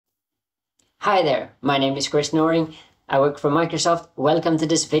Hi there, my name is Chris Noring. I work for Microsoft. Welcome to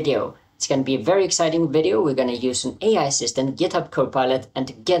this video. It's going to be a very exciting video. We're going to use an AI assistant, GitHub Copilot, and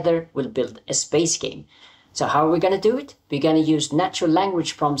together we'll build a space game. So how are we going to do it? We're going to use natural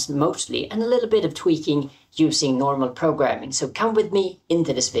language prompts mostly and a little bit of tweaking using normal programming. So come with me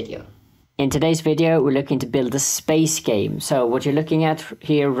into this video. In today's video, we're looking to build a space game. So what you're looking at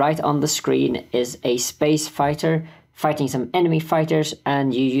here right on the screen is a space fighter fighting some enemy fighters,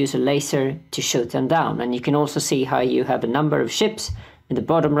 and you use a laser to shoot them down. And you can also see how you have a number of ships in the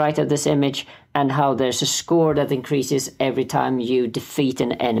bottom right of this image and how there's a score that increases every time you defeat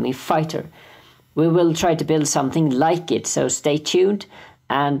an enemy fighter. We will try to build something like it, so stay tuned.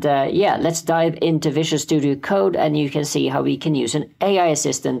 And yeah, let's dive into Visual Studio Code, and you can see how we can use an AI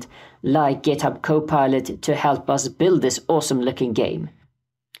assistant like GitHub Copilot to help us build this awesome looking game.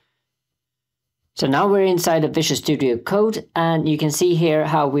 So now we're inside of Visual Studio Code, and you can see here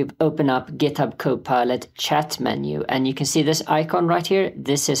how we've opened up GitHub Copilot chat menu, and you can see this icon right here.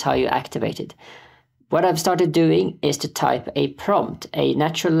 This is how you activate it. What I've started doing is to type a prompt, a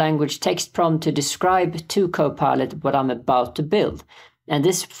natural language text prompt to describe to Copilot what I'm about to build. And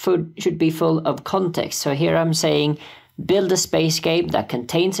this should be full of context. So here I'm saying, build a space game that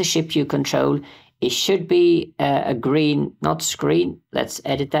contains a ship you control. It should be a green, not screen. Let's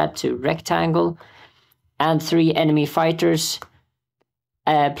edit that to rectangle. And 3 enemy fighters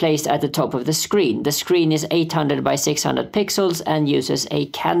placed at the top of the screen. The screen is 800 by 600 pixels and uses a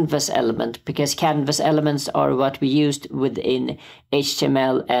canvas element, because canvas elements are what we used within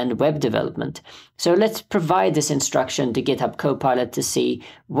HTML and web development. So let's provide this instruction to GitHub Copilot to see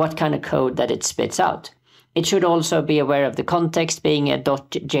what kind of code that it spits out. It should also be aware of the context being a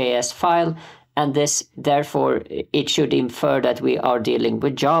 .js file, and this, therefore, it should infer that we are dealing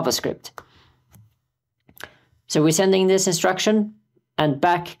with JavaScript. So we're sending this instruction, and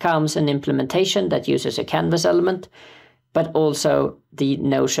back comes an implementation that uses a canvas element, but also the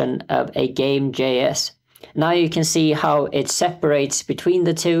notion of a game.js. Now you can see how it separates between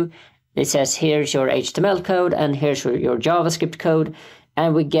the two. It says, here's your HTML code, and here's your JavaScript code,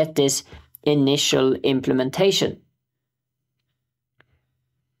 and we get this initial implementation.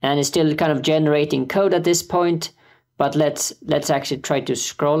 And it's still kind of generating code at this point, but let's actually try to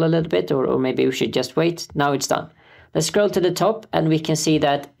scroll a little bit, or maybe we should just wait. Now it's done. Let's scroll to the top, and we can see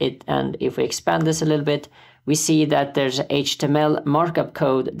that and if we expand this a little bit, we see that there's HTML markup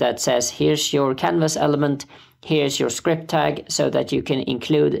code that says, here's your canvas element, here's your script tag, so that you can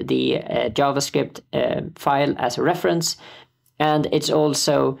include the JavaScript file as a reference. And it's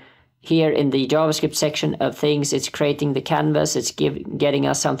also here in the JavaScript section of things, it's creating the canvas, it's getting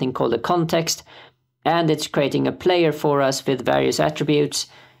us something called a context, and it's creating a player for us with various attributes.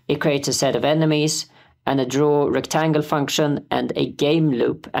 It creates a set of enemies, and a draw rectangle function, and a game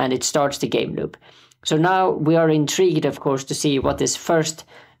loop, and it starts the game loop. So now we are intrigued, of course, to see what this first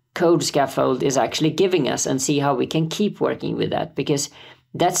code scaffold is actually giving us, and see how we can keep working with that, because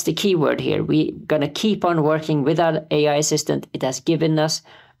that's the key word here. We're going to keep on working with our AI assistant. It has given us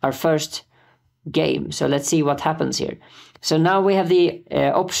our first game. So let's see what happens here. So now we have the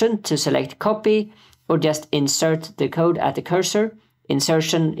option to select copy or just insert the code at the cursor.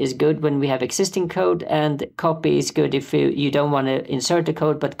 Insertion is good when we have existing code, and copy is good if you don't want to insert the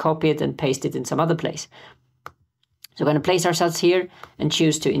code but copy it and paste it in some other place. So we're going to place ourselves here and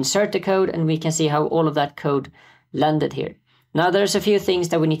choose to insert the code, and we can see how all of that code landed here. Now there's a few things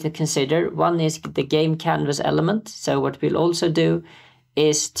that we need to consider. One is the game canvas element. So what we'll also do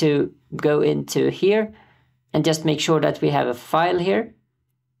is to go into here and just make sure that we have a file here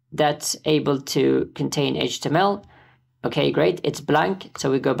that's able to contain HTML. Okay, great, it's blank. So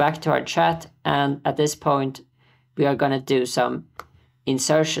we go back to our chat, and at this point we are going to do some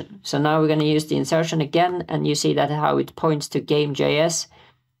insertion. So now we're going to use the insertion again, and you see that how it points to game.js.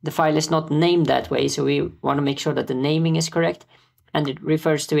 The file is not named that way, so we want to make sure that the naming is correct, and it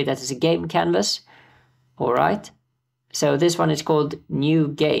refers to it as a game canvas. All right. So this one is called new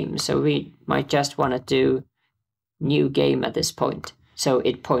game. So we might just want to do new game at this point, so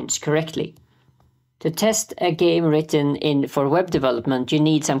it points correctly. To test a game written for web development, you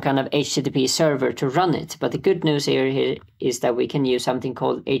need some kind of HTTP server to run it. But the good news here is that we can use something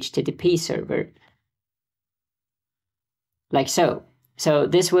called HTTP server. Like so. So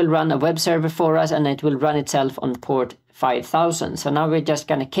this will run a web server for us, and it will run itself on port 5000. So now we're just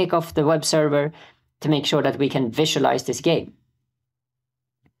going to kick off the web server to make sure that we can visualize this game.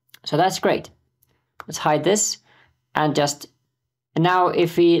 So that's great. Let's hide this, and now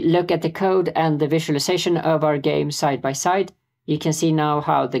if we look at the code and the visualization of our game side by side, you can see now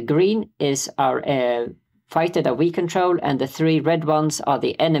how the green is our fighter that we control, and the 3 red ones are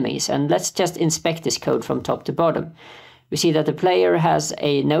the enemies. And let's just inspect this code from top to bottom. We see that the player has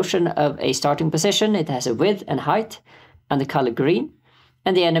a notion of a starting position. It has a width and height and the color green.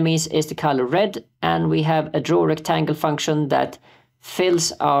 And the enemies is the color red. And we have a draw rectangle function that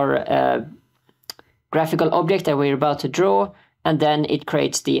fills our graphical object that we're about to draw. And then it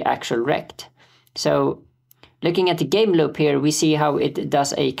creates the actual rect. So looking at the game loop here, we see how it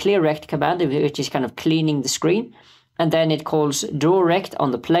does a clear rect command, which is kind of cleaning the screen. And then it calls draw rect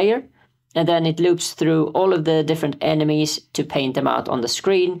on the player. And then it loops through all of the different enemies to paint them out on the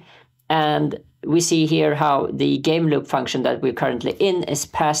screen. And we see here how the game loop function that we're currently in is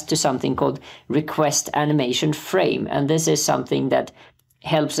passed to something called request animation frame. And this is something that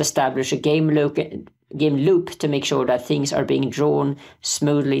helps establish a game loop to make sure that things are being drawn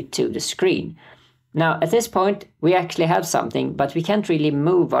smoothly to the screen. Now, at this point, we actually have something, but we can't really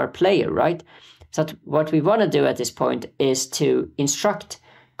move our player, right? So what we want to do at this point is to instruct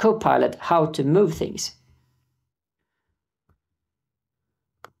Copilot how to move things.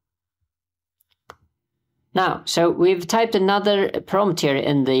 Now, so we've typed another prompt here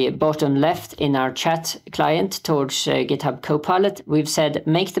in the bottom left in our chat client towards GitHub Copilot. We've said,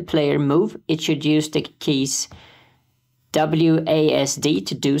 make the player move. It should use the keys WASD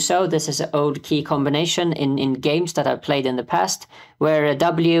to do so. This is an old key combination in games that I've played in the past, where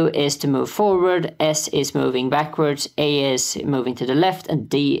W is to move forward, S is moving backwards, A is moving to the left, and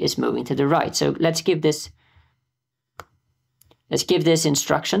D is moving to the right. So let's give this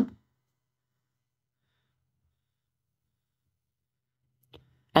instruction.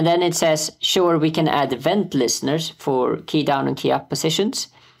 And then it says, sure, we can add event listeners for key down and key up positions.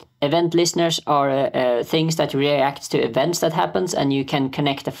 Event listeners are things that react to events that happens, and you can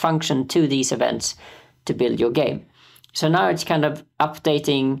connect a function to these events to build your game. So now it's kind of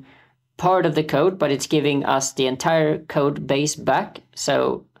updating part of the code, but it's giving us the entire code base back.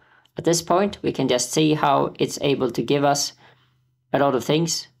 So at this point, we can just see how it's able to give us a lot of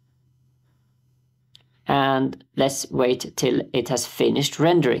things. And let's wait till it has finished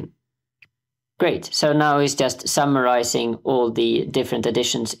rendering. Great, so now it's just summarizing all the different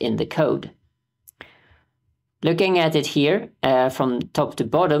additions in the code. Looking at it here, from top to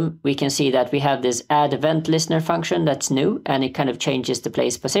bottom, we can see that we have this add event listener function that's new, and it kind of changes the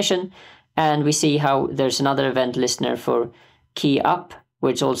player's position. And we see how there's another event listener for key up,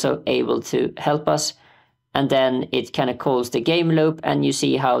 which is also able to help us. And then it kind of calls the game loop, and you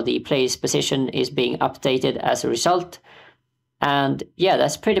see how the player's position is being updated as a result. And yeah,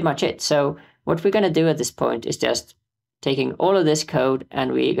 that's pretty much it. So what we're going to do at this point is just taking all of this code,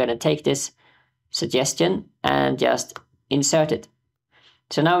 and we're going to take this suggestion and just insert it.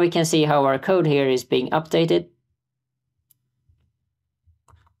 So now we can see how our code here is being updated.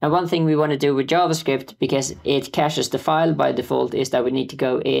 And one thing we want to do with JavaScript, because it caches the file by default, is that we need to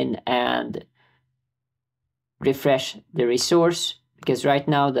go in and refresh the resource, because right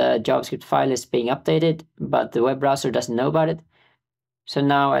now the JavaScript file is being updated, but the web browser doesn't know about it. So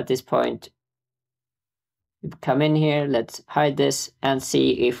now at this point, we come in here, let's hide this and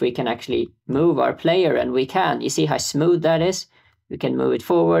see if we can actually move our player, and we can. You see how smooth that is? We can move it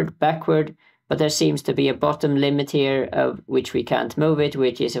forward, backward, but there seems to be a bottom limit here of which we can't move it,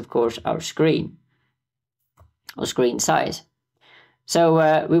 which is of course our screen, or screen size.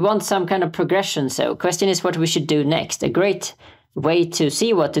 So we want some kind of progression. So question is what we should do next. A great way to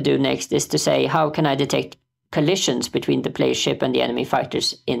see what to do next is to say, how can I detect collisions between the player ship and the enemy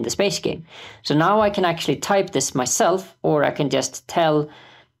fighters in the space game? So now I can actually type this myself, or I can just tell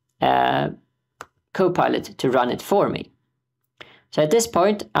Copilot to run it for me. So at this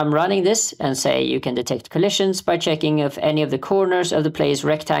point, I'm running this and say you can detect collisions by checking if any of the corners of the player's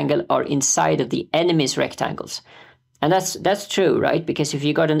rectangle are inside of the enemy's rectangles. And that's true, right? Because if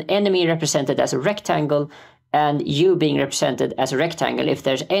you got an enemy represented as a rectangle and you being represented as a rectangle, if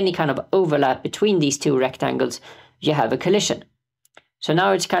there's any kind of overlap between these two rectangles, you have a collision. So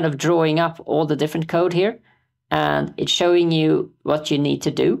now it's kind of drawing up all the different code here, and it's showing you what you need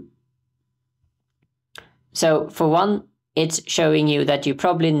to do. So for one, it's showing you that you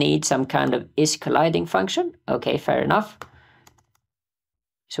probably need some kind of isColliding function. Okay, fair enough.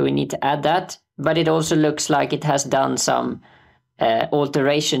 So we need to add that. But it also looks like it has done some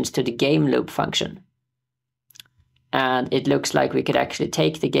alterations to the game loop function. And it looks like we could actually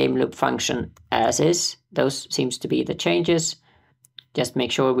take the game loop function as is. Those seems to be the changes. Just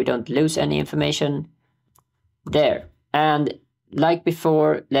make sure we don't lose any information there. And like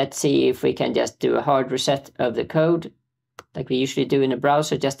before, let's see if we can just do a hard reset of the code, like we usually do in a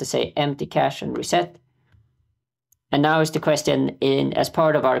browser, just to say empty cache and reset. And now is the question, as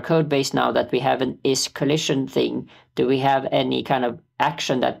part of our code base now that we have an is collision thing, do we have any kind of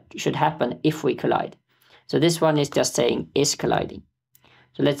action that should happen if we collide? So this one is just saying is colliding.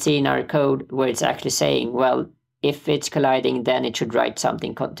 So let's see in our code where it's actually saying, well, if it's colliding, then it should write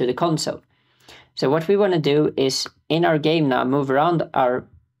something to the console. So what we want to do is in our game now move around our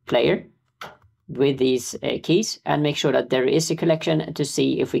player with these keys and make sure that there is a collection to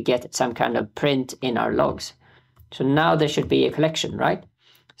see if we get some kind of print in our logs. So now there should be a collection, right?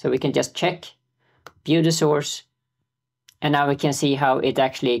 So we can just check, view the source, and now we can see how it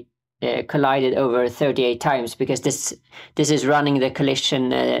actually collided over 38 times, because this is running the collision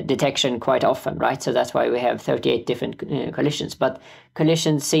detection quite often, right? So that's why we have 38 different collisions, but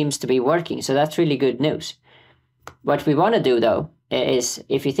collision seems to be working, so that's really good news. What we want to do though is,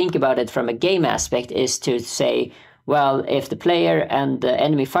 if you think about it from a game aspect, is to say, well, if the player and the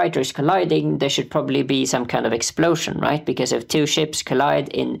enemy fighter is colliding, there should probably be some kind of explosion, right? Because if two ships collide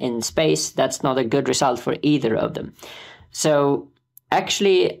in space, that's not a good result for either of them. So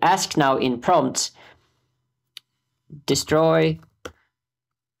actually ask now in prompts, destroy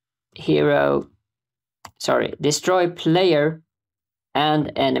player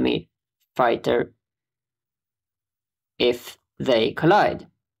and enemy fighter if they collide.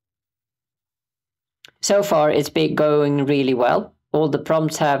 So far, it's been going really well. All the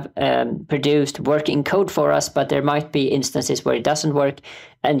prompts have produced working code for us, but there might be instances where it doesn't work,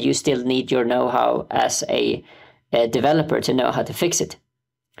 and you still need your know-how as a developer to know how to fix it.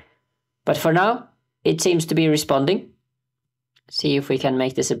 But for now, it seems to be responding. See if we can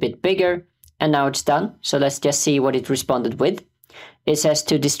make this a bit bigger, and now it's done. So let's just see what it responded with. It says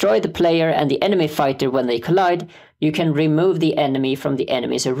to destroy the player and the enemy fighter when they collide, you can remove the enemy from the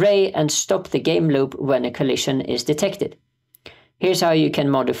enemy's array and stop the game loop when a collision is detected. Here's how you can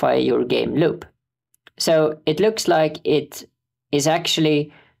modify your game loop. So it looks like it is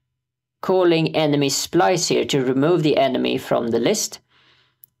actually calling enemy splice here to remove the enemy from the list.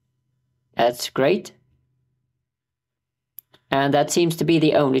 That's great. And that seems to be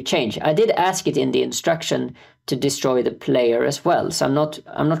the only change. I did ask it in the instruction to destroy the player as well, so I'm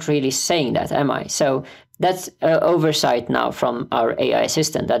not really saying that, am I? So that's oversight now from our AI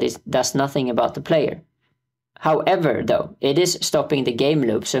assistant that does nothing about the player. However, though, it is stopping the game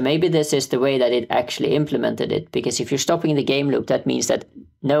loop, so maybe this is the way that it actually implemented it, because if you're stopping the game loop, that means that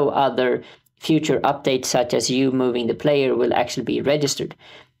no other future updates such as you moving the player will actually be registered.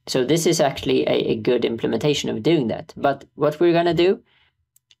 So this is actually a good implementation of doing that. But what we're going to do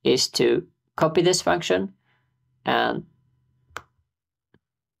is to copy this function and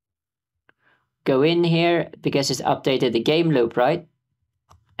go in here, because it's updated the game loop, right?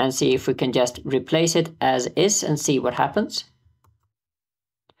 And see if we can just replace it as is and see what happens.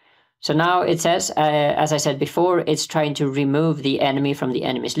 So now it says, as I said before, it's trying to remove the enemy from the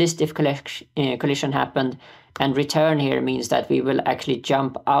enemy's list if collision happened, and return here means that we will actually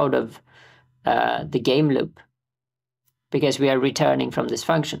jump out of the game loop because we are returning from this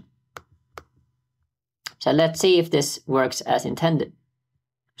function. So let's see if this works as intended.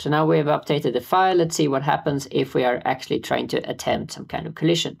 So now we have updated the file. Let's see what happens if we are actually trying to attempt some kind of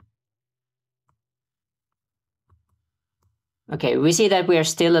collision. Okay, we see that we are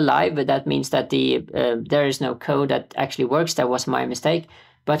still alive, but that means that there is no code that actually works. That was my mistake.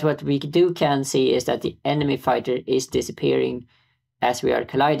 But what we can see is that the enemy fighter is disappearing as we are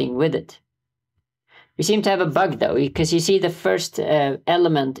colliding with it. We seem to have a bug though, because you see the first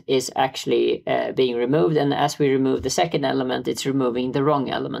element is actually being removed, and as we remove the second element, it's removing the wrong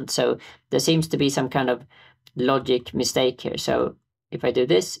element. So there seems to be some kind of logic mistake here. So if I do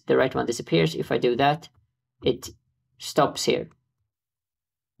this, the right one disappears. If I do that, it stops here.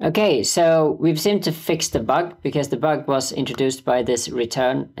 Okay, so we've seemed to fix the bug, because the bug was introduced by this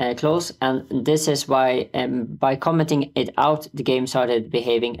return clause, and this is why by commenting it out, the game started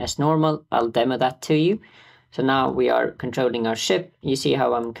behaving as normal. I'll demo that to you. So now we are controlling our ship. You see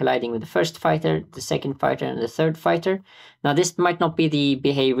how I'm colliding with the first fighter, the second fighter, and the third fighter. Now this might not be the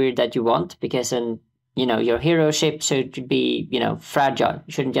behavior that you want, because your hero ship should be fragile.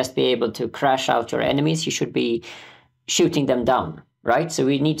 You shouldn't just be able to crash out your enemies. You should be shooting them down. Right, so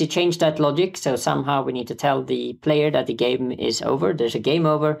we need to change that logic. So somehow we need to tell the player that the game is over. There's a game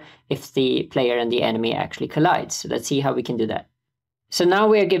over if the player and the enemy actually collide. So let's see how we can do that. So now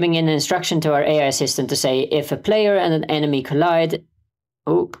we are giving an instruction to our AI assistant to say, if a player and an enemy collide,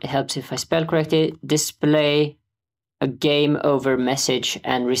 it helps if I spell correctly, display a game over message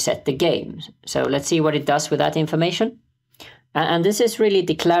and reset the game. So let's see what it does with that information. And this is really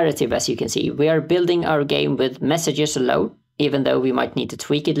declarative, as you can see. We are building our game with messages alone, even though we might need to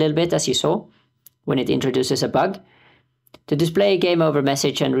tweak it a little bit, as you saw, when it introduces a bug. To display a game over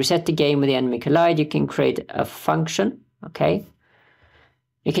message and reset the game with the enemy collide, you can create a function, okay?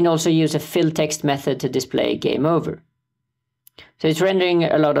 You can also use a fill text method to display game over. So it's rendering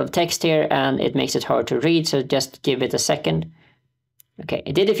a lot of text here and it makes it hard to read, so just give it a second. Okay,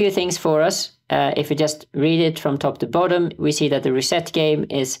 it did a few things for us. If we just read it from top to bottom, we see that the reset game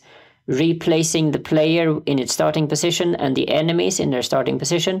is replacing the player in its starting position and the enemies in their starting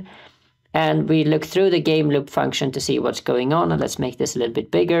position. And we look through the game loop function to see what's going on. And let's make this a little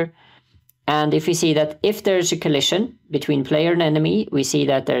bit bigger. And if we see that if there's a collision between player and enemy, we see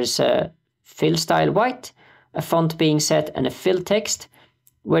that there's a fill style white, a font being set, and a fill text,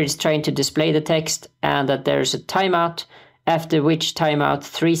 where it's trying to display the text, and that there's a timeout, after which timeout,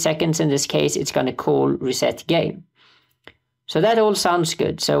 3 seconds in this case, it's going to call reset game. So that all sounds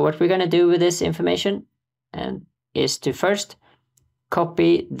good. So what we're going to do with this information is to first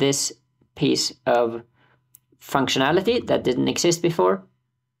copy this piece of functionality that didn't exist before.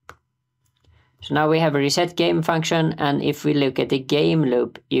 So now we have a reset game function, and if we look at the game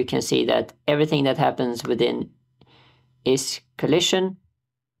loop, you can see that everything that happens within is collision.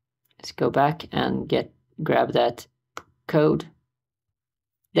 Let's go back and grab that code.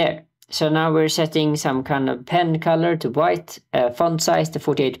 There. So now we're setting some kind of pen color to white, font size to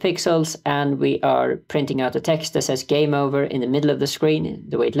 48 pixels, and we are printing out a text that says game over in the middle of the screen,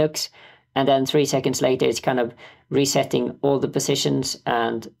 the way it looks. And then 3 seconds later, it's kind of resetting all the positions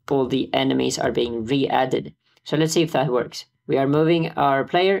and all the enemies are being re-added. So let's see if that works. We are moving our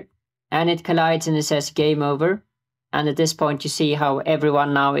player and it collides and it says game over. And at this point, you see how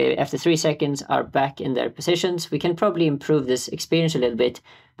everyone now, after 3 seconds, are back in their positions. We can probably improve this experience a little bit,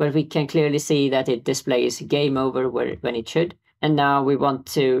 but we can clearly see that it displays game over when it should. And now we want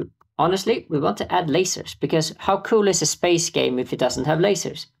to, honestly, we want to add lasers, because how cool is a space game if it doesn't have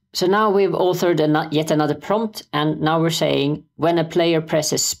lasers? So now we've authored yet another prompt, and now we're saying when a player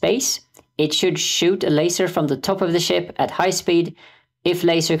presses space, it should shoot a laser from the top of the ship at high speed. If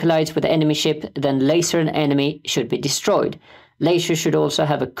laser collides with the enemy ship, then laser and enemy should be destroyed. Laser should also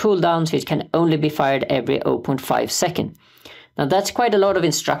have a cooldown, so it can only be fired every 0.5 second. Now that's quite a lot of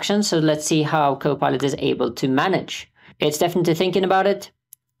instructions, so let's see how Copilot is able to manage. It's definitely thinking about it.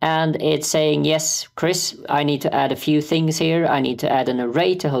 And it's saying, yes, Chris, I need to add a few things here. I need to add an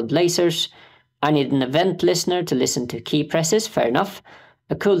array to hold lasers. I need an event listener to listen to key presses, fair enough.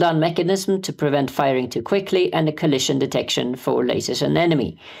 A cooldown mechanism to prevent firing too quickly, and a collision detection for lasers and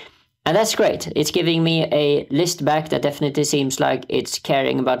enemy. And that's great. It's giving me a list back that definitely seems like it's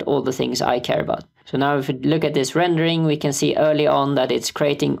caring about all the things I care about. So now if we look at this rendering, we can see early on that it's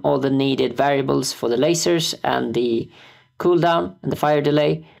creating all the needed variables for the lasers and the cooldown and the fire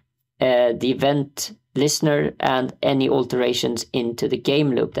delay, the event listener, and any alterations into the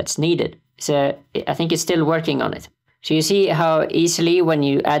game loop that's needed. So I think it's still working on it. So you see how easily when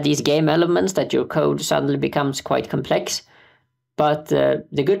you add these game elements that your code suddenly becomes quite complex. But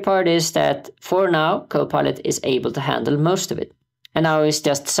the good part is that for now, Copilot is able to handle most of it. And now it's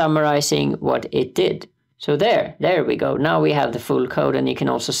just summarizing what it did. So there we go. Now we have the full code, and you can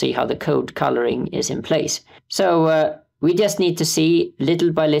also see how the code coloring is in place. So we just need to see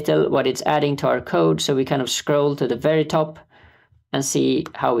little by little what it's adding to our code. So we kind of scroll to the very top and see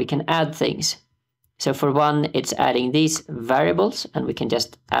how we can add things. So for one, it's adding these variables, and we can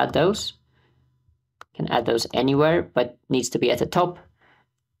just add those. Can add those anywhere, but needs to be at the top.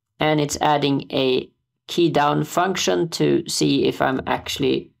 And it's adding a key down function to see if I'm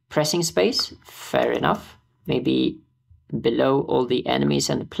actually pressing space. Fair enough. Maybe below all the enemies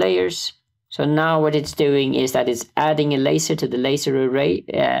and the players. So now what it's doing is that it's adding a laser to the laser array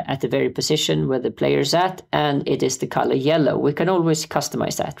at the very position where the player's at, and it is the color yellow. We can always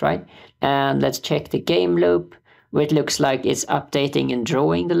customize that, right? And let's check the game loop, where it looks like it's updating and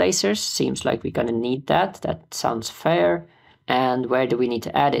drawing the lasers. Seems like we're gonna need that. That sounds fair. And where do we need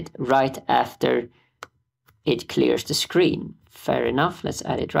to add it? Right after it clears the screen. Fair enough, let's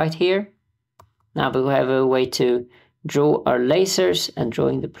add it right here. Now we have a way to draw our lasers and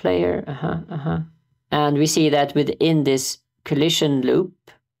drawing the player. And we see that within this collision loop,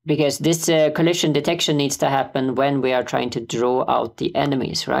 because this collision detection needs to happen when we are trying to draw out the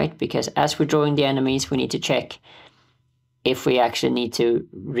enemies, right? Because as we're drawing the enemies, we need to check if we actually need to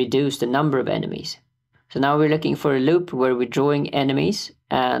reduce the number of enemies. So now we're looking for a loop where we're drawing enemies,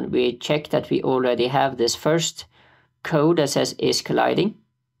 and we check that we already have this first code that says is colliding.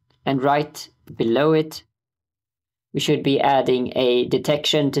 And right below it, we should be adding a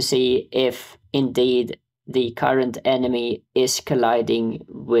detection to see if indeed the current enemy is colliding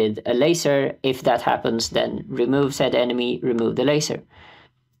with a laser. If that happens, then remove said enemy, remove the laser.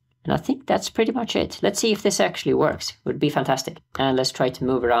 And I think that's pretty much it. Let's see if this actually works. It would be fantastic. And let's try to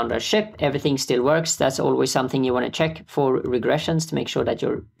move around our ship. Everything still works. That's always something you want to check for regressions to make sure that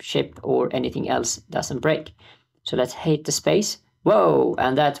your ship or anything else doesn't break. So let's hit the space. Whoa,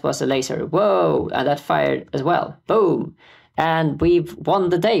 and that was a laser. Whoa, and that fired as well. Boom. And we've won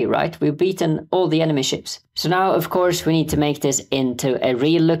the day, right? We've beaten all the enemy ships. So now, of course, we need to make this into a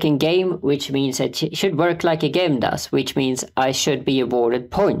real-looking game, which means it should work like a game does, which means I should be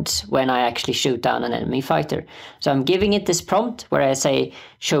awarded points when I actually shoot down an enemy fighter. So I'm giving it this prompt where I say,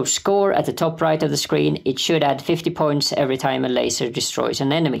 show score at the top right of the screen. It should add 50 points every time a laser destroys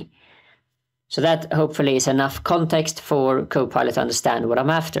an enemy. So that hopefully is enough context for Copilot to understand what I'm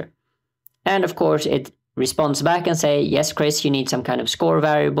after. And of course, it responds back and say, yes, Chris, you need some kind of score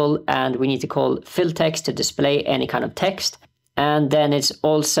variable, and we need to call fill text to display any kind of text. And then it's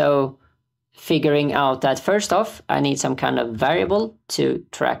also figuring out that first off, I need some kind of variable to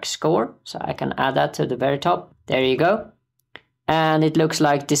track score. So I can add that to the very top. There you go. And it looks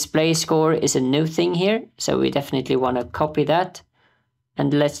like display score is a new thing here. So we definitely want to copy that.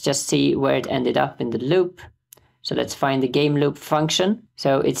 And let's just see where it ended up in the loop. So let's find the game loop function.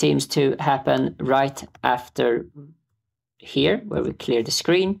 So it seems to happen right after here, where we clear the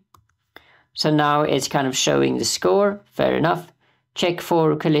screen. So now it's kind of showing the score, fair enough. Check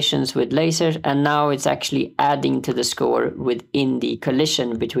for collisions with lasers, and now it's actually adding to the score within the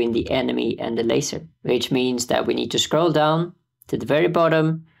collision between the enemy and the laser, which means that we need to scroll down to the very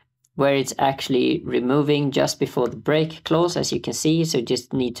bottom, where it's actually removing just before the break clause, as you can see. So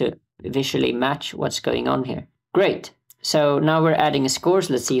just need to visually match what's going on here. Great. So now we're adding a score.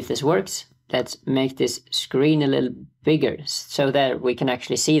 So let's see if this works. Let's make this screen a little bigger so that we can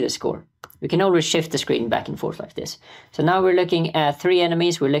actually see the score. We can always shift the screen back and forth like this. So now we're looking at 3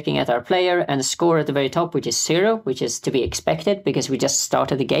 enemies. We're looking at our player and the score at the very top, which is 0, which is to be expected because we just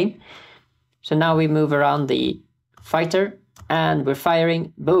started the game. So now we move around the fighter and we're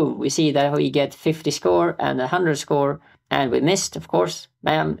firing. Boom. We see that we get 50 score and 100 score, and we missed, of course.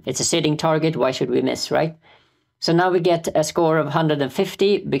 Bam. It's a sitting target. Why should we miss, right? So now we get a score of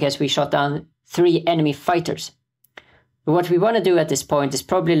 150 because we shot down 3 enemy fighters. But what we want to do at this point is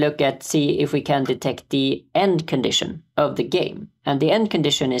probably see if we can detect the end condition of the game. And the end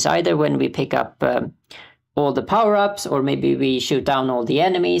condition is either when we pick up all the power-ups, or maybe we shoot down all the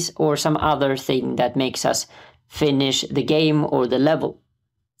enemies, or some other thing that makes us finish the game or the level.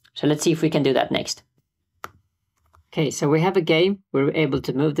 So let's see if we can do that next. Okay, so we have a game. We're able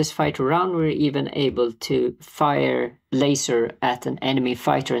to move this fighter around. We're even able to fire laser at an enemy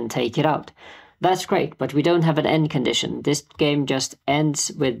fighter and take it out. That's great, but we don't have an end condition. This game just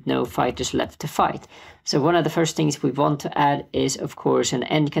ends with no fighters left to fight. So one of the first things we want to add is, of course, an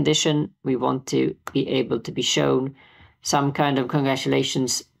end condition. We want to be able to be shown some kind of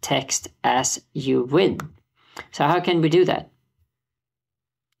congratulations text as you win. So how can we do that?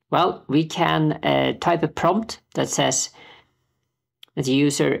 Well, we can type a prompt that says that the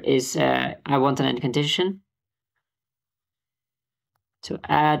user is, I want an end condition. To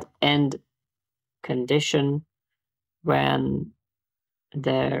add end condition when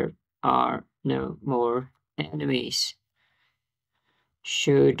there are no more enemies.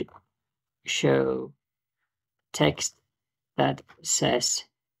 Should show text that says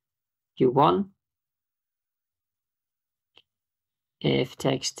you won. If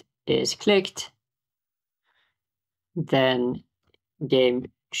text is clicked, then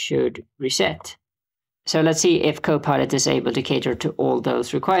game should reset. So let's see if Copilot is able to cater to all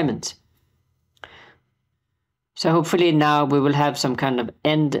those requirements. So hopefully now we will have some kind of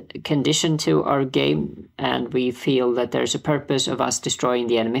end condition to our game, and we feel that there's a purpose of us destroying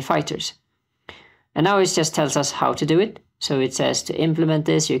the enemy fighters. And now it just tells us how to do it. So it says to implement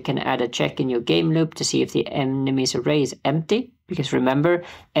this, you can add a check in your game loop to see if the enemy's array is empty. Because remember,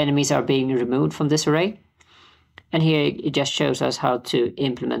 enemies are being removed from this array. And here it just shows us how to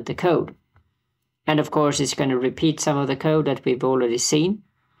implement the code. And of course, it's going to repeat some of the code that we've already seen.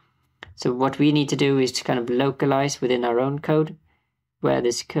 So what we need to do is to kind of localize within our own code where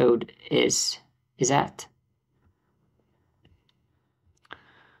this code is at.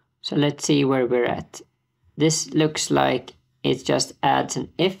 So let's see where we're at. This looks like it just adds an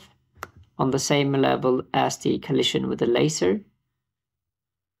if on the same level as the collision with the laser.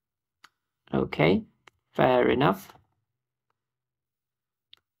 Okay, fair enough.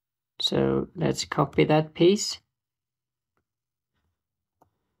 So let's copy that piece.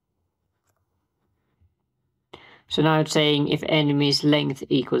 So now it's saying if enemy's length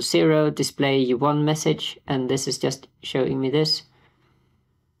equals 0, display you won message, and this is just showing me this.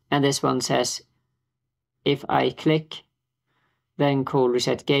 And this one says, if I click then call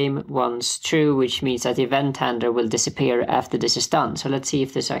reset game once true, which means that the event handler will disappear after this is done. So let's see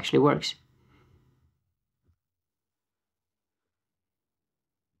if this actually works.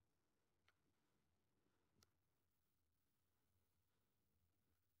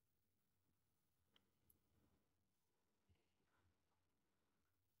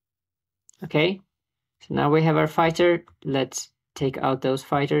 Okay, so now we have our fighter. Let's take out those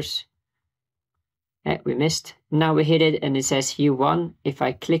fighters. We missed. Now we hit it and it says U1. If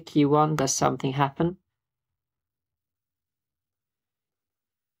I click U1, does something happen?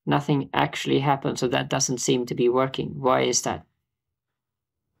 Nothing actually happened, so that doesn't seem to be working. Why is that?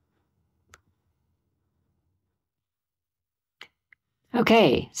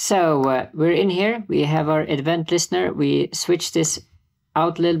 Okay, so we're in here. We have our event listener. We switch this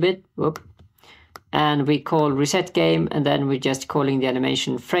out a little bit. Whoop. And we call reset game, and then we're just calling the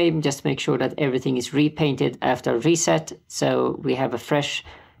animation frame, just to make sure that everything is repainted after reset. So we have a fresh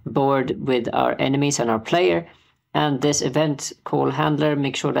board with our enemies and our player. And this event call handler,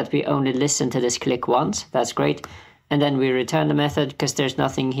 make sure that we only listen to this click once. That's great. And then we return the method because there's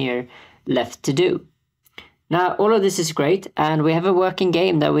nothing here left to do. Now, all of this is great, and we have a working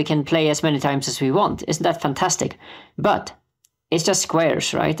game that we can play as many times as we want. Isn't that fantastic? But it's just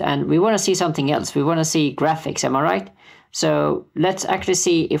squares, right? And we want to see something else. We want to see graphics, am I right? So let's actually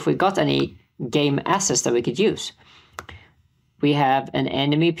see if we got any game assets that we could use. We have an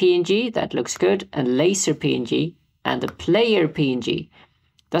enemy PNG, that looks good, a laser PNG, and a player PNG.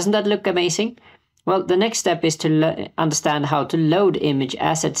 Doesn't that look amazing? Well, the next step is to understand how to load image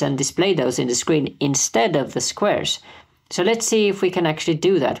assets and display those in the screen instead of the squares. So let's see if we can actually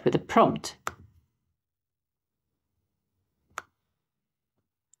do that with a prompt.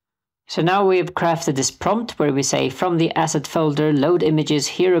 So now we've crafted this prompt where we say from the asset folder, load images,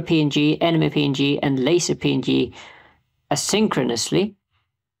 hero PNG, enemy PNG, and laser PNG asynchronously,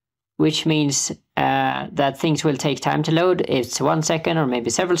 which means that things will take time to load. It's 1 second or maybe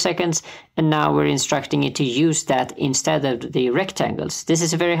several seconds. And now we're instructing it to use that instead of the rectangles. This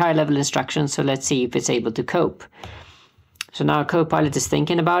is a very high level instruction, so let's see if it's able to cope. So now Copilot is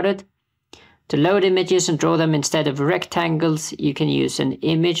thinking about it. To load images and draw them instead of rectangles, you can use an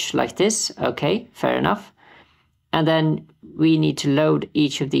image like this. Okay, fair enough. And then we need to load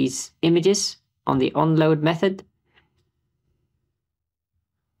each of these images on the onload method.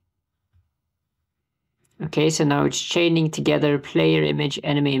 Okay, so now it's chaining together player image,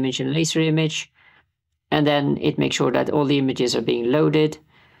 enemy image, and laser image. And then it makes sure that all the images are being loaded.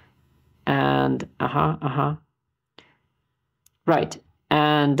 And right.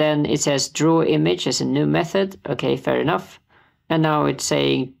 And then it says draw image as a new method. Okay, fair enough. And now it's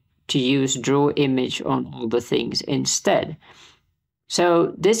saying to use draw image on all the things instead.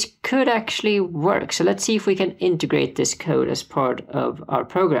 So this could actually work. So let's see if we can integrate this code as part of our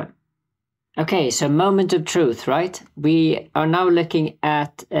program. Okay, so moment of truth, right? We are now looking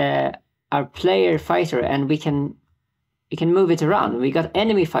at our player fighter, and we can move it around. We got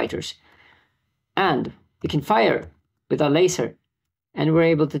enemy fighters, and we can fire with our laser, and we're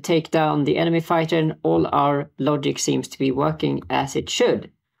able to take down the enemy fighter, and all our logic seems to be working as it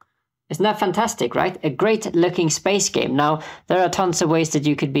should. Isn't that fantastic, right? A great looking space game. Now, there are tons of ways that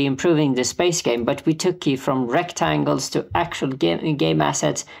you could be improving the space game, but we took you from rectangles to actual game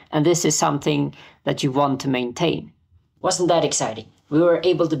assets, and this is something that you want to maintain. Wasn't that exciting? We were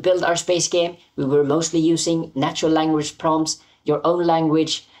able to build our space game. We were mostly using natural language prompts, your own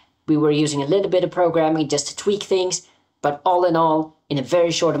language. We were using a little bit of programming just to tweak things, but all in all, in a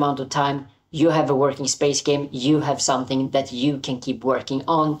very short amount of time, you have a working space game, you have something that you can keep working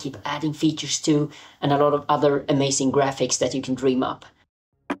on, keep adding features to, and a lot of other amazing graphics that you can dream up.